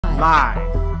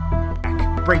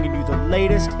live, bringing you the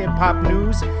latest hip-hop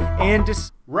news and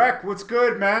Rec, what's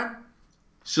good, man?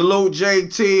 Salute,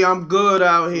 JT. I'm good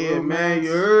out here, Salute, man.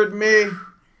 You heard me?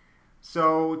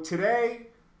 So today,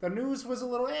 the news was a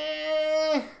little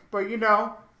but you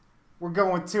know, we're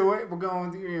going to it. We're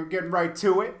going, getting right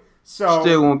to it. So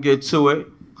still won't get to it.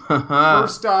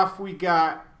 First off, we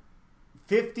got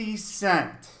 50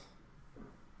 Cent.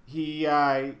 He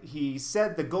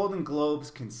said the Golden Globes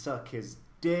can suck his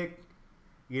dick.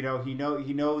 You know, he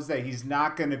knows that he's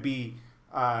not going to be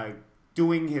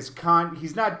doing his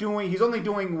he's only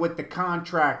doing what the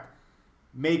contract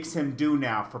makes him do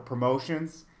now for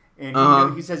promotions.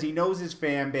 And he says he knows his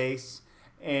fan base,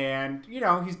 and you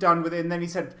know he's done with it. And then he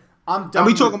said, "I'm done."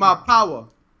 And we talking about power.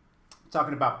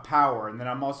 Talking about power, and then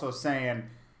I'm also saying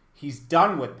he's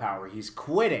done with power. He's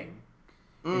quitting.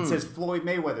 It says Floyd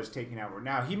Mayweather's taking over.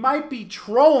 Now he might be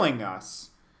trolling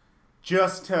us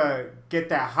just to get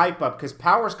that hype up because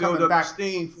Power's coming back.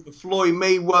 Steam for the Floyd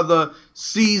Mayweather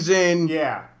season.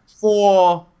 Yeah.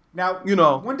 4. Now, you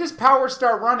know, when does Power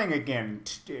start running again?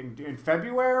 In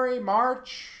February,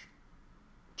 March?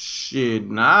 Shit,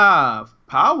 nah.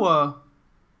 Power.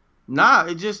 Nah,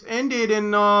 it just ended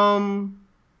in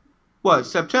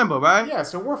September, right? Yeah,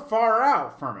 so we're far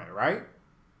out from it, right?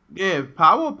 Yeah,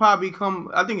 Power will probably come.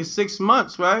 I think it's 6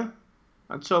 months, right?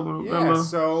 October, November. Yeah,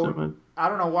 so 7. I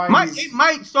don't know why. It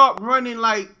might start running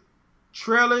like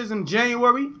trailers in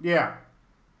January. Yeah.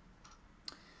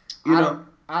 I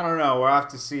don't know. We'll have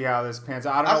to see how this pans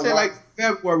out. I say like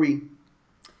February.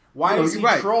 Why is he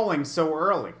trolling so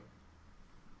early?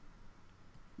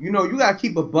 You know, you gotta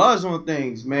keep a buzz on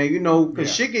things, man. You know,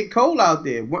 cause shit get cold out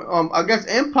there. I guess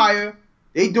Empire,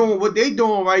 they doing what they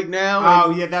doing right now.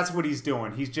 Oh yeah, that's what he's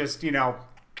doing. He's just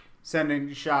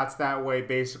sending shots that way,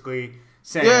 basically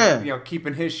saying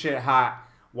keeping his shit hot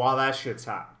while that shit's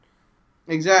hot.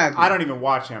 Exactly. I don't even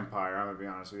watch Empire. I'm gonna be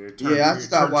honest with you. I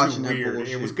stopped watching that weird.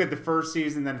 bullshit. It was good the first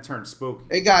season, then it turned spooky.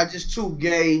 They got just too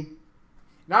gay.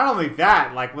 Not only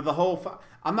that, like with the whole.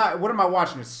 I'm not. What am I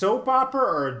watching? A soap opera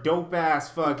or a dope ass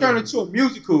fucking? Turn into a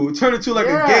musical. Turn into like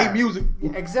a gay musical.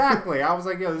 Exactly. I was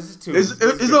like, yo, this is too.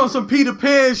 It's on some Peter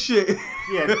Pan shit.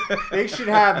 Yeah, they should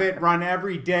have it run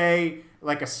every day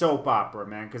like a soap opera,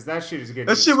 man, because that shit is good.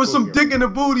 That shit was some dick in the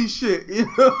booty shit, you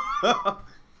know.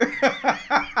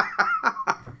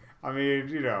 I mean,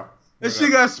 that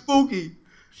shit got spooky.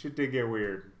 Shit did get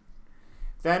weird.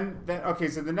 Then, okay,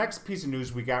 so the next piece of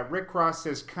news we got, Rick Ross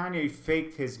says Kanye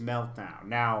faked his meltdown.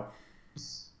 Now,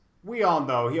 we all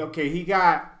know, Kanye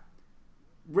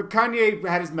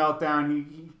had his meltdown.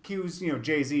 He accused,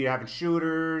 Jay-Z of having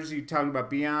shooters. He talking about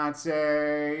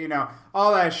Beyonce,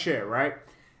 all that shit, right?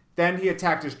 Then he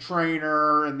attacked his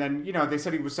trainer, and then, they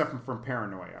said he was suffering from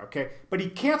paranoia, okay? But he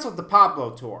canceled the Pablo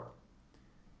tour.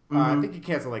 I think he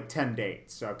canceled like 10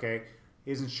 dates, okay?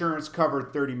 His insurance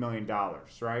covered $30 million,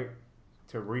 right?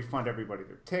 To refund everybody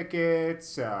their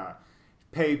tickets,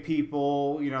 pay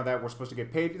people, that were supposed to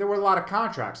get paid. There were a lot of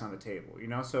contracts on the table,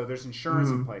 so there's insurance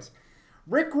in place.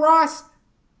 Rick Ross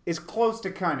is close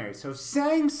to Kanye, so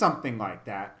saying something like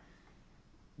that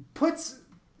puts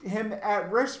him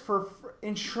at risk for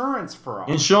insurance fraud.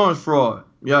 Insurance fraud,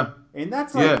 yeah. And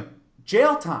that's like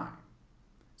jail time.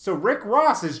 So Rick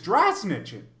Ross is dry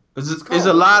snitching. There's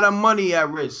a lot of money at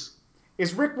risk.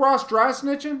 Is Rick Ross dry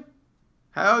snitching?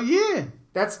 Hell yeah.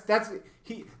 There's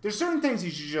certain things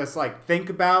you should just like think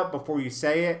about before you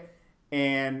say it,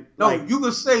 and you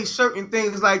can say certain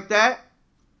things like that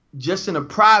just in a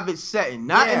private setting,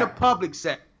 not in a public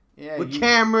setting. Yeah, with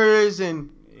cameras and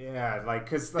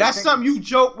because that's something you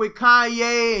joke with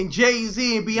Kanye and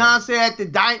Jay-Z and Beyonce at the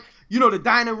the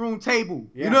dining room table.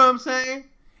 Yeah. You know what I'm saying?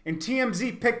 And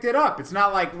TMZ picked it up. It's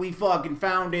not like we fucking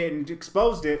found it and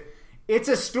exposed it. It's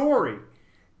a story.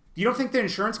 You don't think the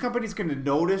insurance company's going to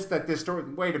notice that this story...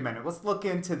 Wait a minute. Let's look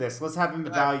into this. Let's have him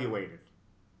evaluated.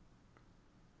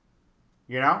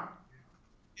 Yeah,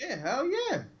 hell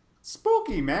yeah.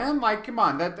 Spooky, man. Like, come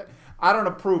on. I don't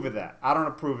approve of that.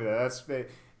 That's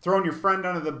throwing your friend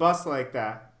under the bus like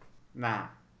that. Nah.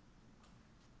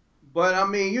 But, I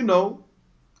mean,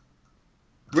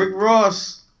 Rick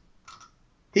Ross,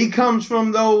 he comes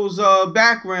from those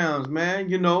backgrounds, man,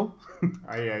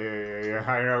 Oh, yeah.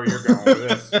 I know where you're going with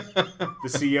this. The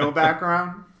CEO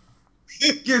background?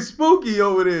 It gets spooky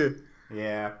over there.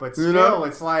 Yeah, but still,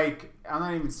 it's like, I'm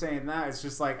not even saying that. It's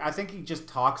just like, I think he just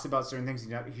talks about certain things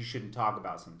he shouldn't talk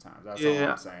about sometimes. That's all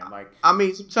I'm saying. Like, I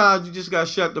mean, sometimes you just got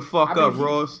to shut the fuck up,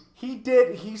 Ross. He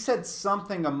said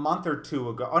something a month or two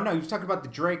ago. Oh, no, he was talking about the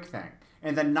Drake thing.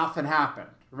 And then nothing happened.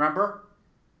 Remember?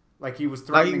 Like, he was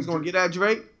threatening. Like he was going to get at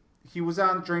Drake? he was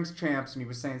on Drinks Champs and he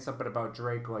was saying something about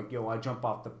Drake, like, yo, I jump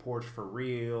off the porch for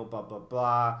real, blah, blah,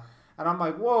 blah. And I'm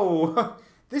like, whoa,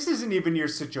 this isn't even your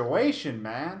situation,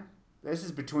 man. This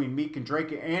is between Meek and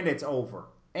Drake, and it's over.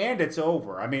 And it's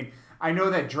over. I mean, I know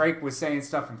that Drake was saying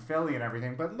stuff in Philly and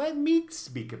everything, but let Meek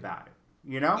speak about it,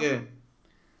 you know? Yeah.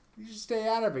 You just stay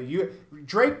out of it.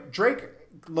 Drake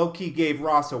low-key gave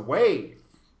Ross a wave.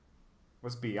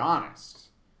 Let's be honest.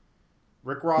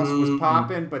 Rick Ross was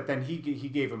popping, but then he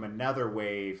gave him another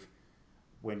wave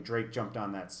when Drake jumped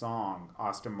on that song,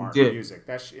 Austin Martin Music.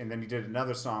 And then he did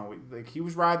another song. Like, he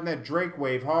was riding that Drake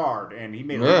wave hard, and he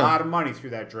made a lot of money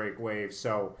through that Drake wave.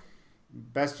 So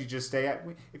best you just stay at.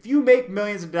 If you make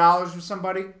millions of dollars with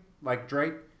somebody like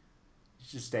Drake, you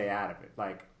just stay out of it.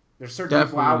 Like, there's certain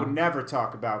people I would never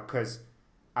talk about because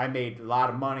I made a lot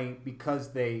of money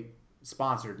because they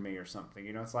sponsored me or something.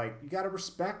 You know, it's like, you got to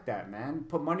respect that, man.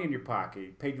 Put money in your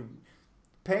pocket.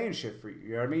 Paying shit for you.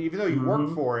 You know what I mean? Even though you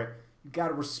work for it, you got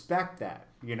to respect that,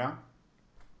 you know?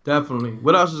 Definitely.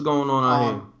 What else is going on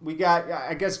out here? We got,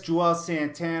 I guess, Juelz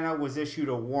Santana was issued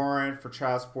a warrant for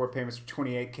child support payments for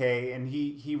 $28K, and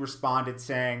he responded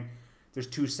saying there's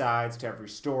two sides to every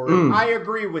story. I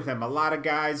agree with him. A lot of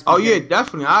guys...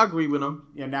 definitely. I agree with him.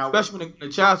 Yeah, now... Especially when the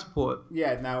child support.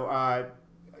 Yeah, now,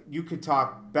 you could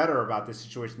talk better about this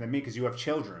situation than me because you have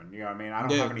children. You know what I mean? I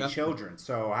don't have any children.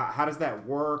 So how does that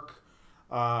work?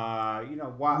 You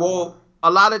know, why... Well, a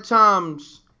lot of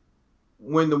times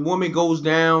when the woman goes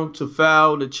down to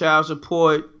file the child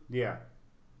support,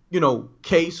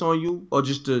 case on you, or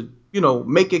just to,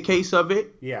 make a case of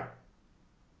it. Yeah.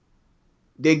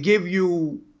 They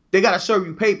got to serve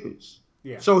you papers.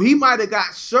 Yeah. So he might have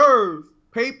got served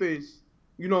papers,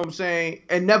 you know what I'm saying,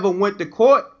 and never went to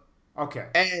court. Okay.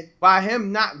 And by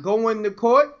him not going to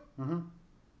court,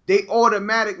 they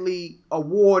automatically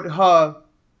award her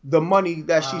the money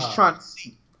that she's trying to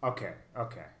seek. Okay.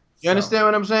 You understand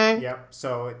what I'm saying? Yep.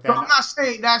 So I'm not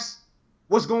saying that's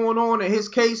what's going on in his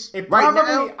case now.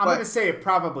 I'm going to say it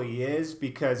probably is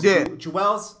because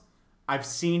Juelz, I've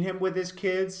seen him with his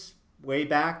kids way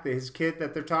back. His kid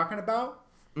that they're talking about.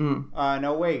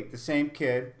 No, wait. The same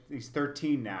kid. He's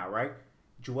 13 now, right?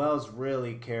 Juelz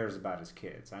really cares about his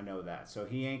kids. I know that. So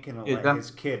he ain't going to let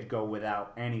his kid go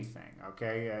without anything,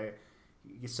 okay?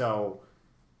 So,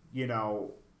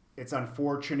 it's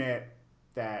unfortunate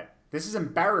that this is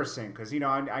embarrassing because,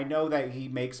 I know that he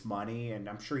makes money and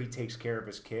I'm sure he takes care of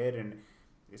his kid and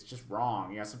it's just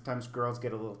wrong. Sometimes girls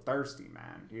get a little thirsty,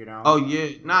 man, Oh,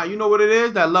 yeah. Nah, you know what it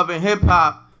is? That Love and Hip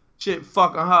Hop shit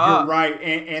fucking her up. You're right.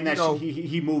 And that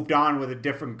he moved on with a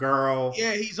different girl.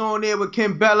 Yeah, he's on there with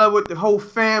Kim Bella with the whole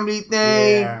family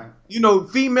thing. Yeah.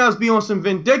 Females be on some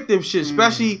vindictive shit,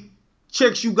 especially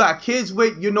chicks you got kids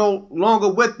with, you're no longer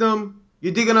with them.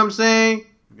 You dig what I'm saying?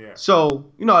 Yeah.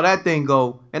 So, that thing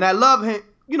go. And that love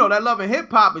and hip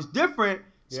hop is different,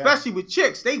 especially with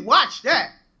chicks. They watch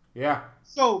that. Yeah.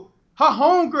 So her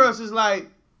homegirls is like,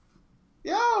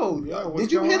 yo,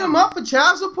 did you hit him up for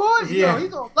child support? Yeah.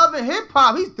 He's on Love and Hip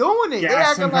Hop. He's doing it.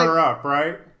 Gassing her up,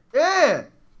 right? Yeah.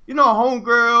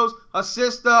 Homegirls, her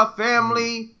sister,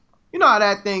 family. You know how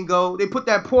that thing go. They put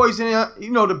that poison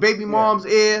in, the baby mom's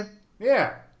ear.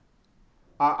 Yeah.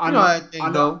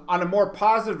 On a more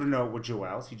positive note with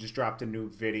Juelz, he just dropped a new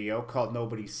video called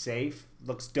Nobody's Safe.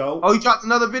 Looks dope. Oh, he dropped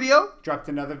another video? Dropped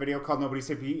another video called Nobody's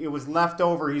Safe. It was left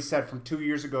over, he said, from 2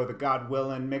 years ago, the God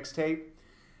Willin' mixtape.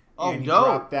 Oh, and he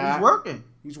dropped that.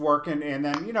 He's working. And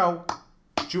then,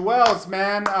 Juelz,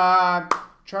 man,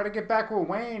 try to get back with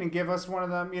Wayne and give us one of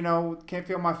them, Can't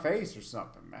Feel My Face or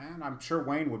something, man. I'm sure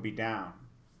Wayne would be down.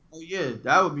 Oh, yeah,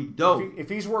 that would be dope. If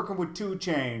he's working with 2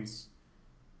 Chainz,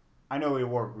 I know he'll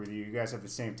work with you. You guys have the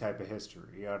same type of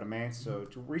history. You know what I mean? So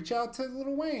to reach out to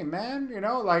Lil Wayne, man.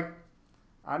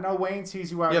 I know Wayne sees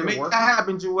you out here working. Yeah, make that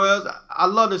happen, Juelz. I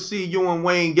love to see you and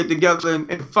Wayne get together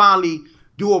and finally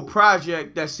do a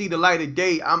project that see the light of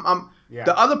day.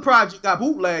 The other project got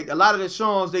bootlegged. A lot of the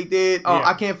songs they did,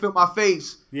 I Can't Feel My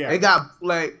Face. Yeah. They got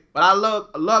bootlegged. But I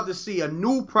love to see a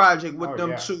new project with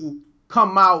them to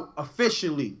come out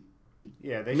officially.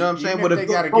 Yeah, you know what I'm saying? They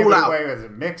got to give it away as a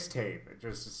mixtape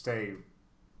just to stay,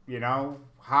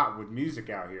 hot with music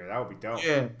out here. That would be dope.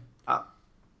 Yeah,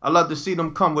 I love to see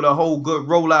them come with a whole good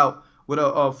rollout with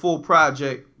a full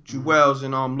project. Juelz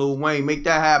and Lil Wayne, make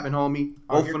that happen, homie.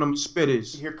 Both of them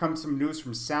spitters. Here comes some news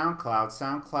from SoundCloud.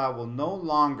 SoundCloud will no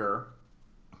longer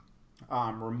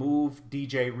remove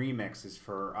DJ remixes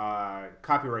for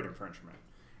copyright infringement,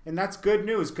 and that's good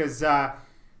news because.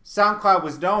 SoundCloud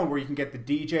was known where you can get the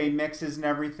DJ mixes and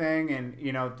everything, and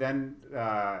then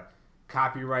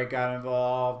copyright got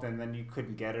involved, and then you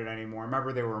couldn't get it anymore.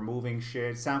 Remember, they were removing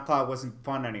shit. SoundCloud wasn't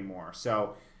fun anymore.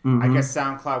 So I guess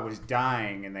SoundCloud was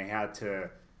dying, and they had to,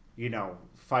 you know,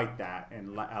 fight that and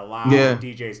allow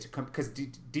DJs to come, because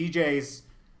DJs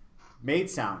made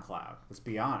SoundCloud. Let's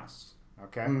be honest.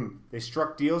 Okay, they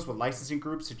struck deals with licensing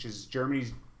groups such as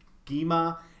Germany's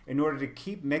GEMA in order to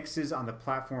keep mixes on the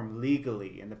platform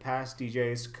legally. In the past,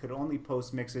 DJs could only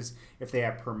post mixes if they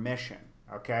had permission.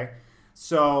 Okay,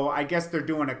 so I guess they're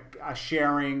doing a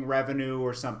sharing revenue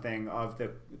or something of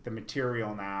the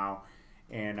material now,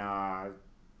 and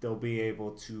they'll be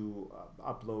able to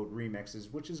upload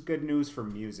remixes, which is good news for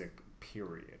music.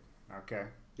 Period. Okay.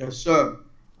 Yes, sir.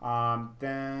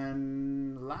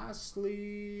 Then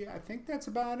lastly, I think that's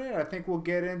about it. I think we'll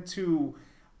get into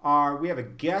we have a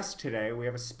guest today. We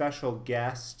have a special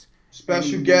guest.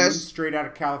 Straight out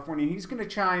of California. He's going to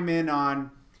chime in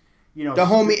on, you know, the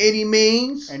homie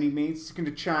Annimeanz. He's going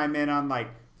to chime in on, like,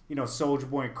 you know, Soulja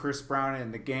Boy and Chris Brown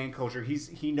and the gang culture.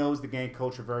 He knows the gang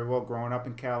culture very well, growing up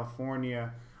in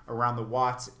California around the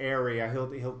Watts area.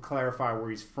 He'll clarify where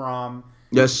he's from.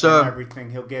 Yes, sir. Everything.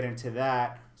 He'll get into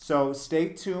that. So stay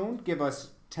tuned. Give us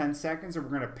 10 seconds, and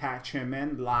we're going to patch him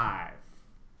in live.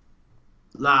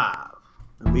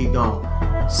 And we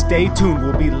gone. Stay tuned.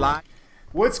 We'll be live.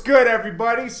 What's good,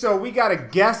 everybody? So we got a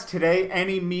guest today,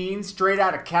 Annimeanz, straight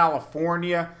out of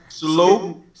California.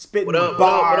 Salute. Spitting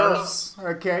bars.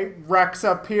 Okay, Rex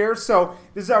up here. So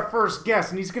this is our first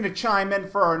guest, and he's going to chime in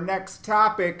for our next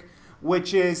topic,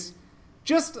 which is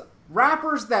just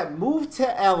rappers that move to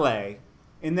LA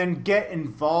and then get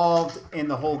involved in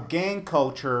the whole gang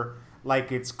culture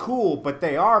like it's cool, but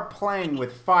they are playing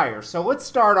with fire. So let's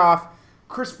start off.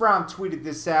 Chris Brown tweeted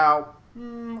this out,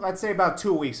 let's say about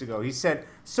 2 weeks ago. He said,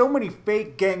 "So many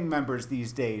fake gang members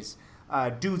these days.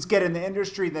 Dudes get in the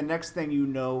industry, the next thing you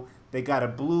know, they got a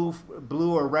blue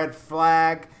or red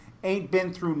flag. Ain't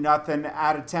been through nothing.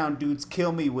 Out of town dudes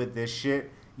kill me with this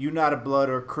shit. You not a blood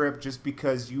or crip just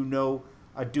because you know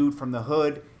a dude from the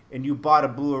hood and you bought a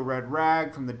blue or red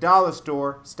rag from the dollar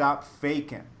store. Stop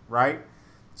faking," right?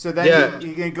 So then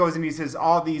he goes and he says,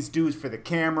 "All these dudes for the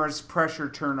cameras, pressure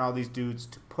turn all these dudes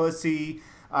to pussy.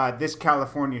 This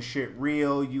California shit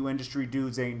real. You industry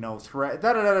dudes ain't no threat."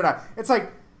 It's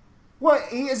like, what?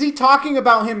 Is he talking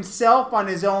about himself on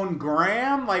his own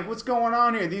gram? Like, what's going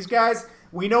on here? These guys,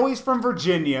 we know he's from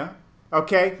Virginia,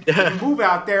 okay? You move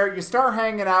out there, you start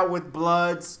hanging out with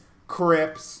Bloods,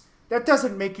 Crips. That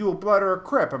doesn't make you a Blood or a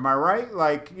Crip, am I right?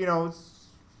 Like, you know.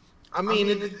 I mean,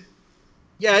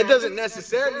 it doesn't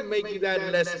necessarily make you that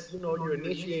unless, you know, you're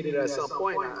initiated at some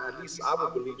point. At least I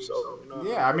would believe so. You know?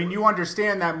 Yeah, I mean, you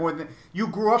understand that more than you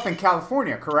grew up in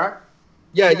California, correct?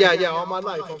 Yeah. All my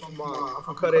life, I'm from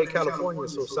Kanye, California,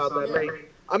 so South LA.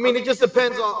 I mean, it just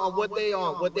depends on what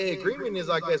their agreement is.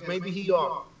 I guess maybe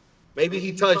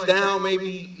he touched down,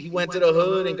 maybe he went to the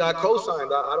hood and got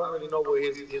co-signed. I don't really know what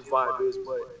his vibe is,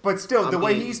 but still, the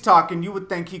way he's talking, you would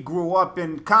think he grew up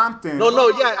in Compton.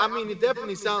 Yeah. I mean, it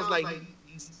definitely sounds like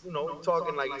he's, you know,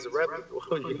 talking like he's a reputable.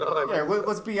 You know what I mean? Yeah,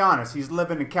 let's be honest. He's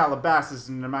living in Calabasas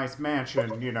in a nice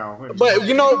mansion, you know. But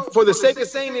you know, for the sake of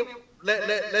saying it,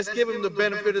 let's give him the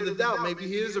benefit of the doubt. Maybe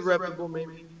he is a reputable.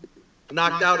 Maybe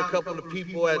knocked out a couple of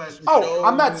people at the show.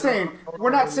 I'm not saying we're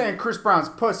not saying Chris Brown's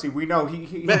pussy. We know he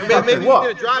maybe he did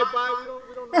a drive-by. We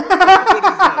don't know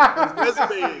what his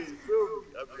resume is.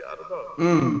 I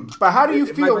don't know. But how do you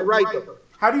feel? Right, though.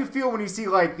 How do you feel when you see,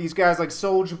 like, these guys like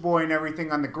Soulja Boy and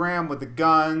everything on the gram with the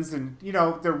guns and, you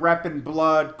know, they're repping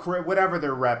Blood, whatever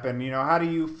they're repping? You know, how do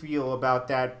you feel about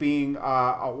that being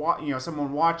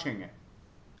someone watching it?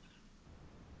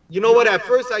 You know what? At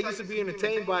first, I used to be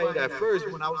entertained by it. At first,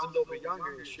 when I was a little bit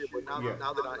younger and shit. But now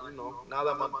that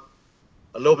I'm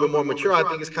a little bit more mature, I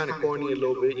think it's kind of corny a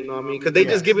little bit. You know what I mean? Because they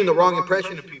just giving the wrong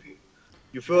impression to people.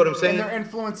 You feel what I'm saying? And they're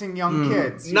influencing young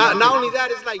kids. Not only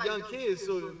that, it's like young kids.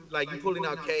 So like you pulling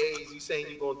out K's, you saying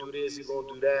you're gonna do this, you're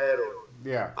gonna do that,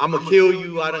 or I'm gonna kill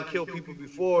you. I done killed people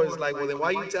before. It's like, well, then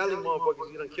why you telling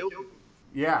motherfuckers you done killed people?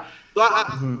 Yeah. So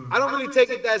I don't really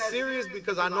take it that serious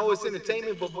because I know it's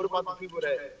entertainment, but what about the people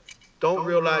that don't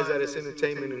realize that it's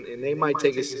entertainment and they might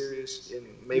take it serious and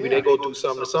maybe they go do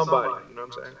something to somebody, you know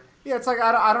what I'm saying? Yeah, it's like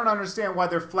I don't understand why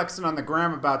they're flexing on the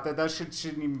gram about that. That shouldn't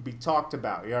even be talked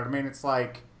about. You know what I mean? It's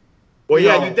like, well, you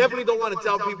definitely don't want to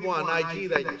tell people on IG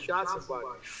that you shot somebody.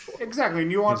 Exactly,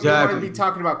 and you want to be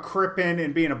talking about cripping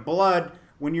and being a Blood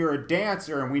when you're a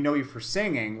dancer and we know you for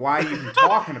singing. Why are you even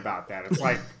talking about that? It's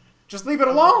like, just leave it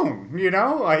alone. You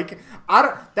know, like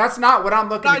that's not what I'm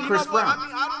looking at Chris Brown. I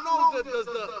mean, I don't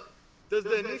know. Does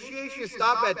the initiation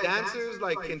stop at dancers?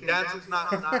 Like, can dancers not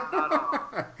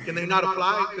can they not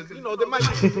apply? Because, you know, there might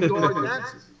be people who are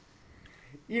dancers.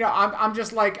 you know, I'm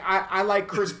just like I like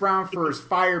Chris Brown for his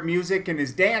fire music and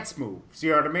his dance moves.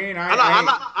 You know what I mean?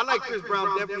 I like Chris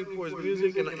Brown definitely for his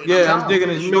music. And I'm digging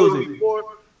his music. Before,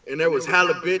 and there was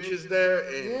hella bitches there.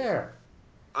 And yeah.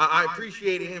 I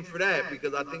appreciated him for that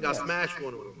because I think I smashed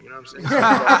one of them. You know what I'm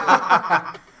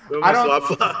saying?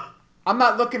 I'm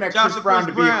not looking at Chris Brown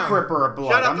to be a Crip or a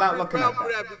Blood. I'm not looking at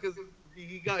that because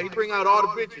he bring out all the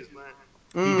bitches, man.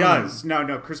 He does.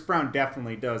 No, Chris Brown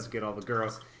definitely does get all the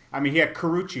girls. I mean, he had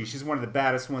Karuchi. She's one of the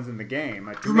baddest ones in the game.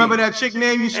 You remember that chick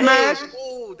name you smashed?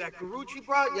 Oh, that Karuchi,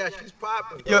 bro? Yeah, she's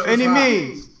popping. Yo,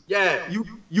 Annimeanz. Yeah.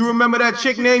 You remember that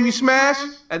chick name you smashed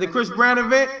at the Chris Brown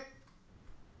event?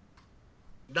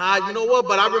 Nah, you know what?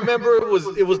 But I remember it was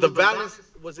the Valentine's.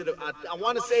 Was it? I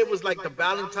want to say it was like the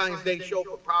Valentine's Day show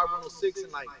for Power 106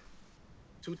 in like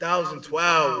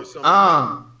 2012 or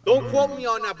something. Don't quote me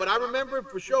on that, but I remember it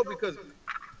for sure because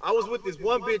I was with this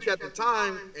one bitch at the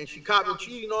time, and she caught me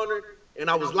cheating on her, and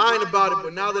I was lying about it.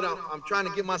 But now that I'm trying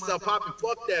to get myself popping,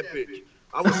 fuck that bitch.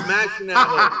 I was smashing that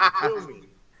hoe. You feel me?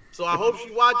 So I hope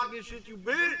she watching this shit, you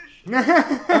bitch.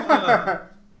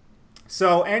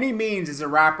 So Annimeanz is a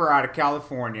rapper out of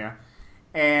California,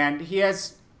 and he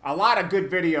has a lot of good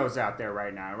videos out there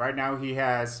right now. Right now he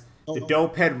has the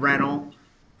Dopehead Rental,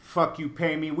 Fuck You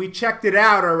Pay Me. We checked it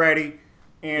out already,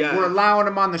 and we're allowing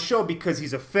him on the show because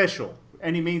he's official.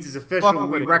 Annimeanz is official.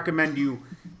 We recommend you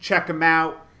check him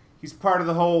out. He's part of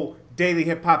the whole Daily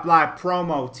Hip Hop Live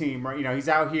promo team, right? You know, he's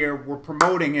out here. We're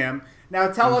promoting him. Now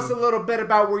tell us a little bit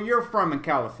about where you're from in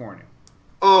California.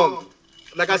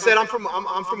 Like I said, I'm from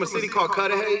a city called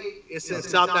Cudahy. It's in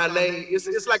South LA.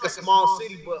 It's like a small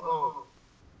city, but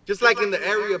just like in the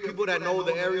area, people that know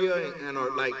the area and are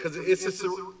like, because it's just,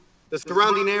 the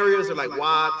surrounding areas are like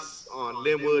Watts,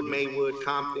 Linwood, Maywood,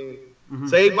 Compton.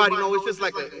 So everybody knows it's just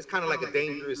like it's kind of like a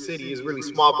dangerous city. It's really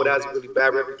small, but it has a really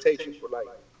bad reputation for like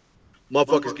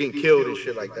motherfuckers getting killed and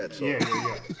shit like that. So. Yeah.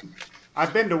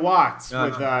 I've been to Watts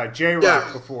with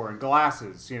J-Rock before and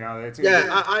Glasses. You know,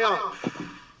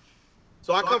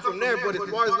 so I come from there, but as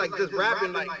far as like just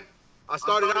rapping, like I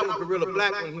started out with Gorilla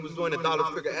Black when he was doing the Dollar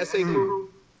Figure essay crew.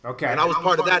 Okay. And I was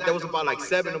part of that. There was about like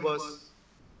 7 of us,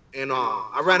 and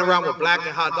I ran around with Black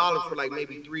and Hot Dollar for like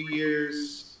maybe 3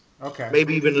 years. Okay.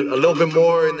 Maybe even a little bit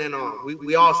more, and then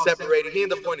we all separated. He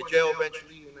ended up going to jail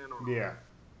eventually, and then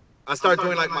I started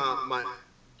doing like my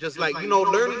just like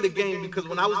learning the game, because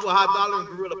when I was with Hot Dollar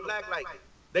and Gorilla Black, like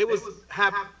they was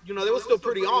happy, they was still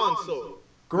pretty on. So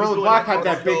Gorilla Black had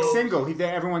that big single.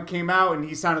 Everyone came out and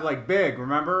he sounded like Big.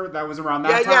 Remember that was around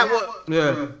that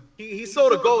time. He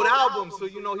sold a gold album, so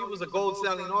he was a gold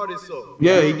selling artist. So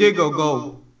he did go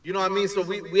gold. You know what I mean? So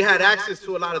we had access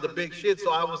to a lot of the big shit,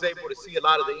 so I was able to see a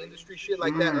lot of the industry shit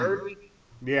like that early.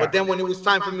 Yeah. But then when it was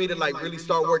time for me to like really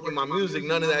start working my music,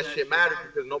 none of that shit mattered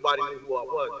because nobody knew who I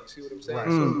was. You see what I'm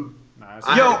saying? Right.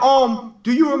 So,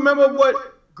 do you remember what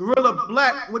Gorilla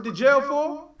Black went to jail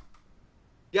for?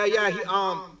 Yeah.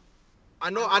 I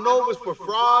know it was for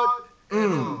fraud.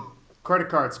 And, credit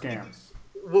card scams.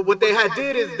 What they had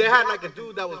did is they had like a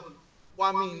dude that was.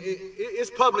 Well, I mean, it's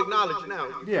public knowledge now.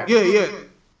 Yeah.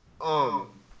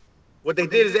 What they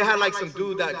did is they had like some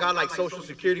dude that got like social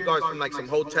security guards from like some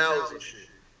hotels and shit,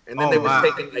 and then they was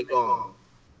taking like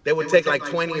they would take like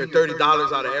 $20 or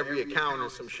 $30 out of every account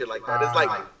and some shit like that. It's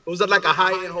like it was like a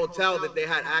high-end hotel that they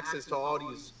had access to all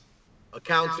these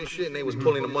accounts and shit, and they was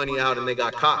pulling the money out and they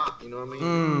got caught. You know what I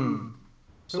mean?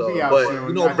 So,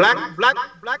 but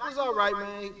Black was all right,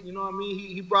 man. You know what I mean?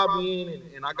 He brought me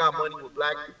in, and I got money with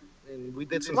Black. And we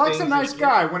did some Black's things. a nice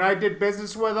guy. When I did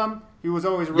business with him, he was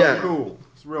always real cool.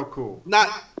 He's real cool.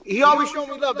 He always showed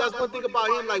me love. That's one thing about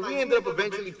him. Like, we ended up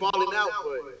eventually falling out,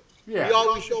 but he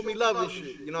always showed me love and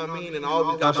shit. You know what I mean? And I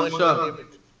always got money with him.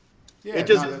 It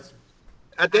just,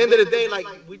 at the end of the day, like,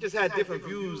 we just had different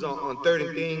views on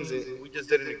certain things, and we just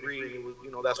didn't agree. And it was,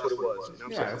 that's what it was. You know what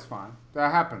I'm saying? That's fine.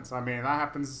 That happens. I mean, that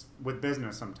happens with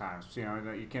business sometimes.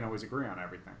 You can't always agree on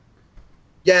everything.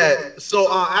 Yeah,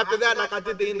 so after that, like I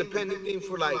did the independent thing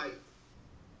for like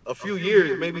a few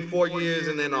years, maybe 4 years,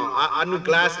 and then I knew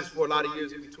Glasses for a lot of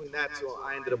years in between that, so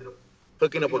I ended up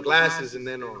hooking up with Glasses, and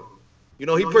then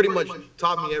he pretty much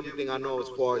taught me everything I know as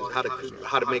far as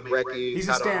how to make records. He's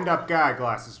a stand-up guy,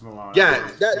 Glasses Malone.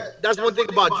 Yeah, that's one thing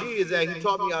about G is that he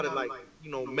taught me how to like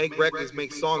make records,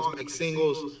 make songs, make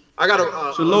singles. I got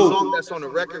a song that's on the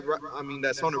record. I mean,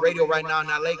 that's on the radio right now in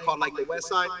LA called like the West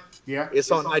Side. Yeah.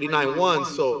 It's on 99.1.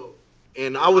 So,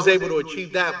 and I was able to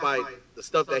achieve that by the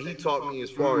stuff that he taught me as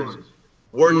far as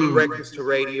working records to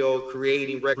radio,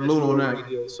 creating records for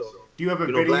radio. So, do you have a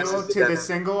video to the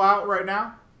single out right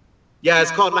now? Yeah,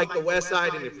 it's called like the West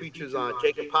Side, and it features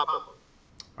Jake and Papa.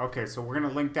 Okay, so we're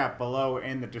gonna link that below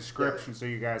in the description so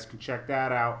you guys can check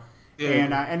that out. Yeah.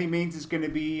 And Annimeanz is gonna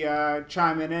be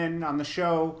chiming in on the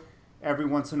show every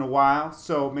once in a while,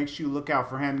 so make sure you look out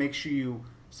for him. Make sure you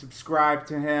subscribe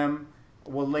to him.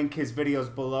 We'll link his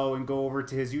videos below and go over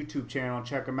to his YouTube channel and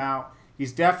check him out.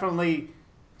 He's definitely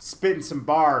spitting some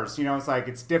bars. You know, it's like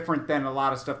it's different than a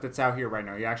lot of stuff that's out here right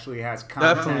now. He actually has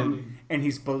content, and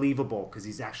he's believable because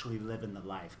he's actually living the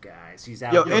life, guys. He's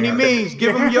out. Yo, Annimeanz,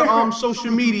 give him your social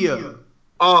media.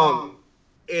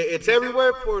 It's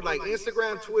everywhere for like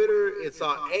Instagram, Twitter. It's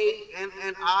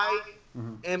ANNIMEANZ,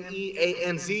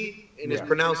 and it's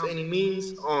pronounced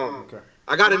Annimeanz.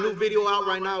 I got a new video out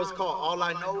right now. It's called All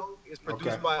I Know. It's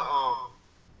produced by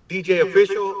DJ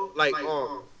Official. Like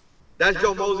that's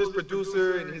Joe Moses'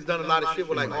 producer, and he's done a lot of shit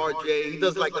with like RJ. He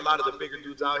does like a lot of the bigger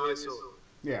dudes out here. So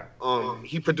yeah,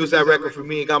 he produced that record for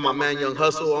me. Got my man Young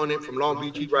Hustle on it from Long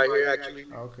Beach. He's right here actually.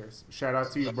 Okay, shout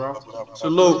out to you, bro.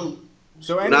 Salute.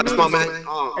 So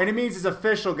Annimeanz is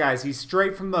official, guys. He's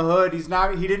straight from the hood. He's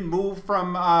not. He didn't move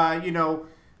from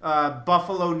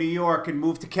Buffalo, New York, and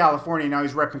moved to California. Now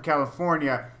he's repping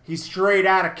California. He's straight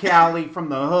out of Cali from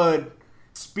the hood,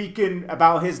 speaking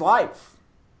about his life.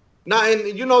 Now,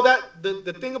 and you know that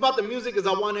the thing about the music is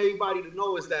I want everybody to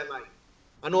know is that like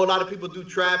I know a lot of people do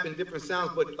trap and different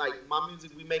sounds, but like my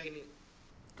music, we making it.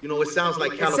 You know, it sounds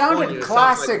like California. It sounded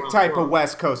classic type of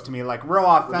West Coast to me, like real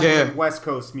authentic West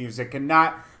Coast music, and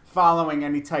not following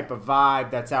any type of vibe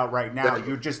that's out right now.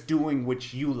 You're just doing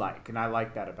what you like, and I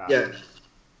like that about it.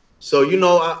 So you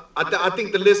know, I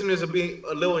think the listeners will be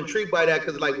a little intrigued by that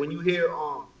because like when you hear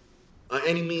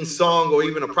Annimeanz song or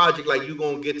even a project, like you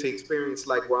gonna get to experience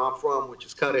like where I'm from, which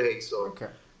is Cudahy. So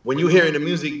when you hearing the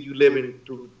music, you living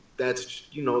through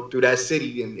through that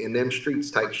city and them streets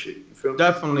type shit. You feel me?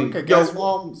 Definitely. Okay,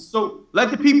 yo, so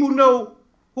let the people know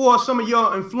who are some of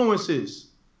your influences,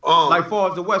 like far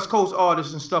as the West Coast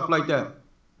artists and stuff like that.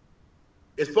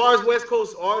 As far as West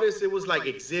Coast artists, it was like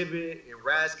Exhibit and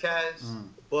Razzcast.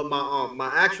 But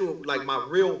my actual like my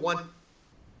real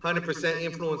 100%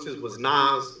 influences was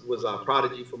Nas, was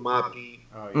Prodigy for Mobb Deep,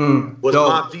 was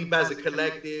Mobb Deep as a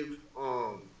collective.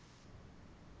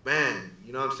 Man,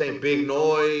 you know what I'm saying? Big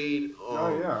Noid.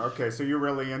 Okay, so you're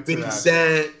really into 50 that.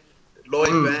 Cent,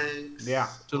 Lloyd Banks. Yeah.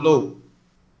 Salute.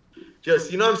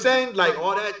 Just, you know what I'm saying? Like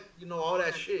all that, all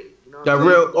that shit. You know that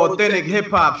real authentic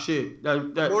hip hop shit.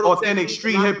 That authentic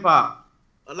street hip hop.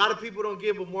 A lot of people don't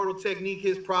give Immortal Technique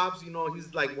his props. You know,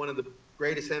 he's like one of the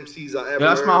greatest MCs I ever heard.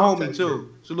 That's my homie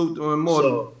too. Salute to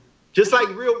Immortal. So, just like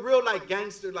real like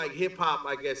gangster, like hip hop,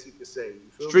 I guess you could say.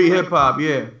 You feel street hip hop,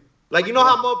 yeah. Like, you know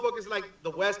how motherfuckers like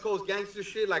the West Coast gangster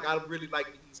shit? Like, I really like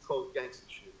the East Coast gangster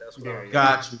shit. That's what I'm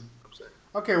got you.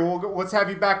 Okay, well, let's have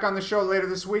you back on the show later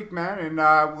this week, man, and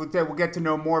we'll get to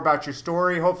know more about your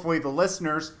story. Hopefully the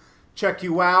listeners check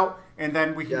you out, and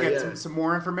then we can get some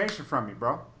more information from you,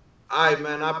 bro. All right,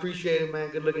 man. I appreciate it, man.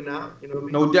 Good looking out. You know what I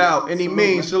mean? No doubt.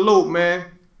 Annimeanz, salute, man.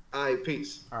 All right,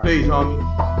 peace. All right. Peace,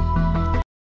 homie.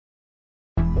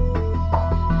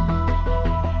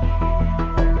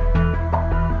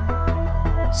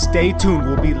 Stay tuned.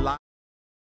 We'll be live.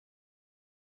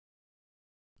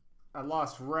 I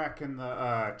lost rec in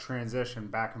the transition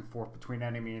back and forth between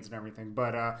Annimeanz and everything,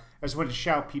 but I just wanted to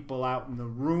shout people out in the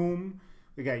room.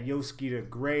 We got Yoski the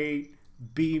Great,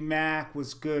 B Mac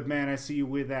was good, man. I see you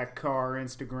with that car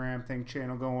Instagram thing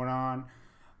channel going on.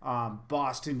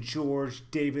 Boston George,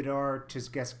 David R,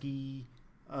 Tiskeski,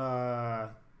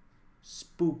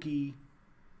 Spooky.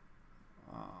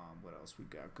 What else we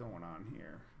got going on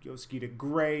here? Yoski the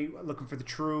Great, Looking for the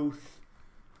Truth.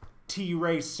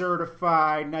 T-Ray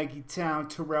Certified, Nike Town,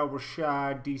 Terrell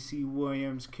Rashad, DC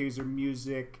Williams, Kaiser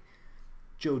Music,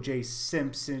 Joe J.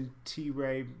 Simpson,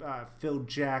 T-Ray, Phil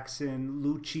Jackson,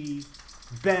 Lucci,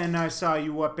 Ben, I saw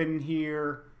you up in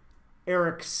here,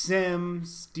 Eric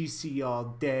Sims, DC All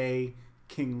Day,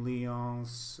 King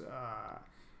Leon's,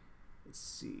 let's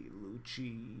see,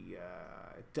 Lucci,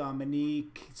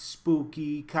 Dominique,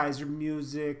 Spooky, Kaiser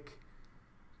Music,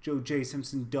 Joe J.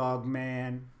 Simpson,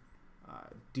 Dogman,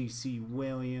 DC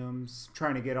Williams,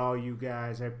 trying to get all you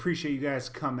guys. I appreciate you guys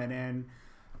coming in.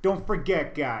 Don't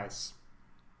forget, guys,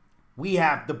 we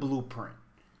have the blueprint.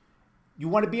 You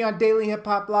want to be on Daily Hip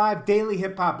Hop Live?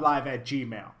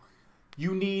 dailyhiphoplive@gmail.com.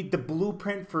 You need the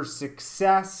blueprint for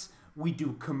success. We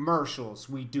do commercials.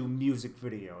 We do music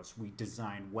videos. We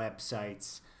design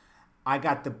websites. I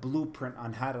got the blueprint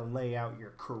on how to lay out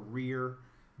your career.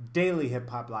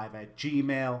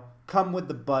 dailyhiphoplive@gmail.com. Come with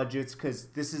the budgets because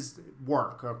this is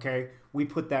work, okay? We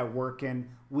put that work in.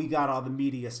 We got all the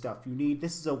media stuff you need.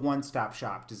 This is a one-stop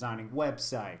shop, designing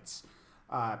websites,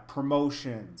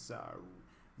 promotions,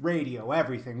 radio,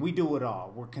 everything. We do it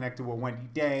all. We're connected with Wendy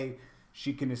Day.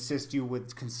 She can assist you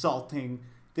with consulting.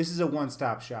 This is a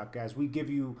one-stop shop, guys. We give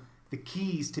you the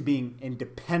keys to being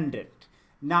independent,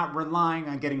 not relying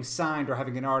on getting signed or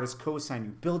having an artist co-sign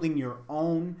you, building your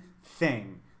own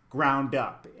thing ground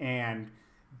up. And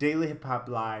Daily Hip Hop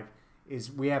Live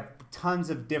we have tons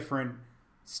of different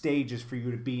stages for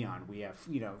you to be on. We have,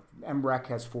 MREC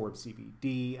has Forbes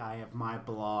CBD. I have my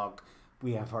blog.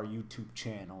 We have our YouTube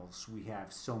channels. We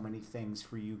have so many things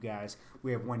for you guys.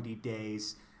 We have Wendy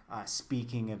Day's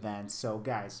speaking events. So,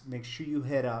 guys, make sure you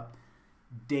hit up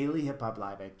Daily Hip Hop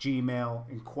Live at Gmail.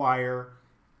 Inquire.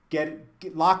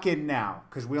 Lock in now,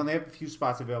 because we only have a few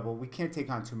spots available. We can't take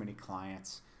on too many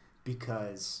clients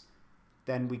because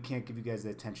then we can't give you guys the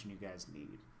attention you guys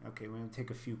need. Okay, we're going to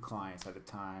take a few clients at a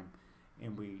time,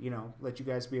 and we, let you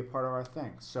guys be a part of our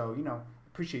thing. So,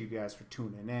 appreciate you guys for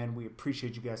tuning in. We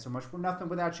appreciate you guys so much. We're nothing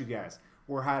without you guys.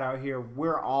 We're hot out here.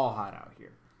 We're all hot out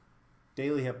here.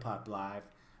 Daily Hip Hop Live.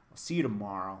 I'll see you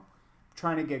tomorrow. I'm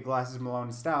trying to get Glasses Malone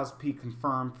and Styles P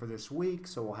confirmed for this week,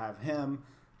 so we'll have him.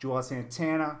 Juelz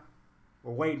Santana.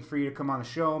 We're waiting for you to come on the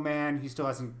show, man. He still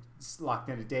hasn't locked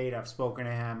in a date. I've spoken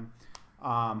to him.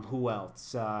 Who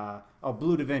else?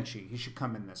 Blue Da Vinci. He should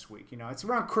come in this week. It's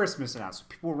around Christmas now, so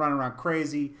people are running around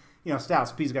crazy.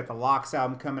 Styles P's got the Locks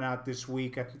album coming out this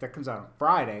week. I think that comes out on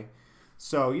Friday.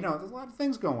 So, there's a lot of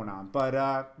things going on.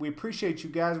 But we appreciate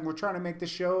you guys, and we're trying to make the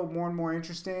show more and more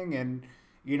interesting. And,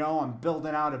 I'm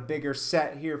building out a bigger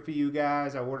set here for you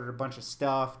guys. I ordered a bunch of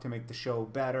stuff to make the show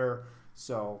better.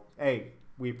 So, hey,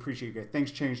 we appreciate you guys.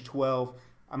 Things Change 12.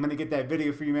 I'm going to get that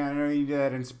video for you, man. I know you need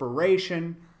that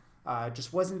inspiration.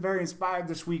 Just wasn't very inspired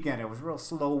this weekend. It was a real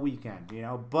slow weekend,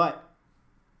 But,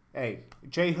 hey,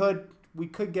 J Hood, we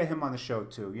could get him on the show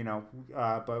too,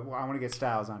 but I want to get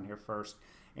Styles on here first.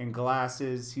 And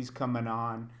Glasses, he's coming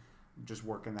on. I'm just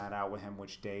working that out with him,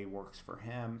 which day works for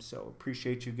him. So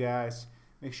appreciate you guys.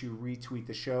 Make sure you retweet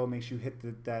the show. Make sure you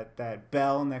hit that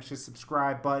bell next to the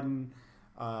subscribe button.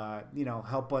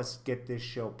 Help us get this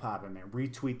show popping, man.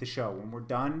 Retweet the show. When we're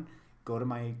done, go to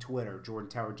my Twitter,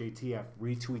 JordanTowerJTF.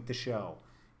 Retweet the show.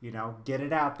 Get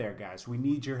it out there, guys. We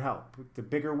need your help. The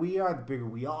bigger we are, the bigger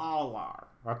we all are.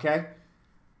 Okay?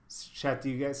 Chat to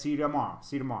you guys. See you tomorrow.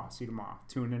 Tune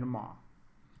in tomorrow.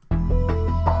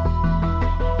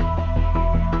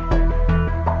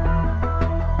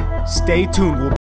 Stay tuned.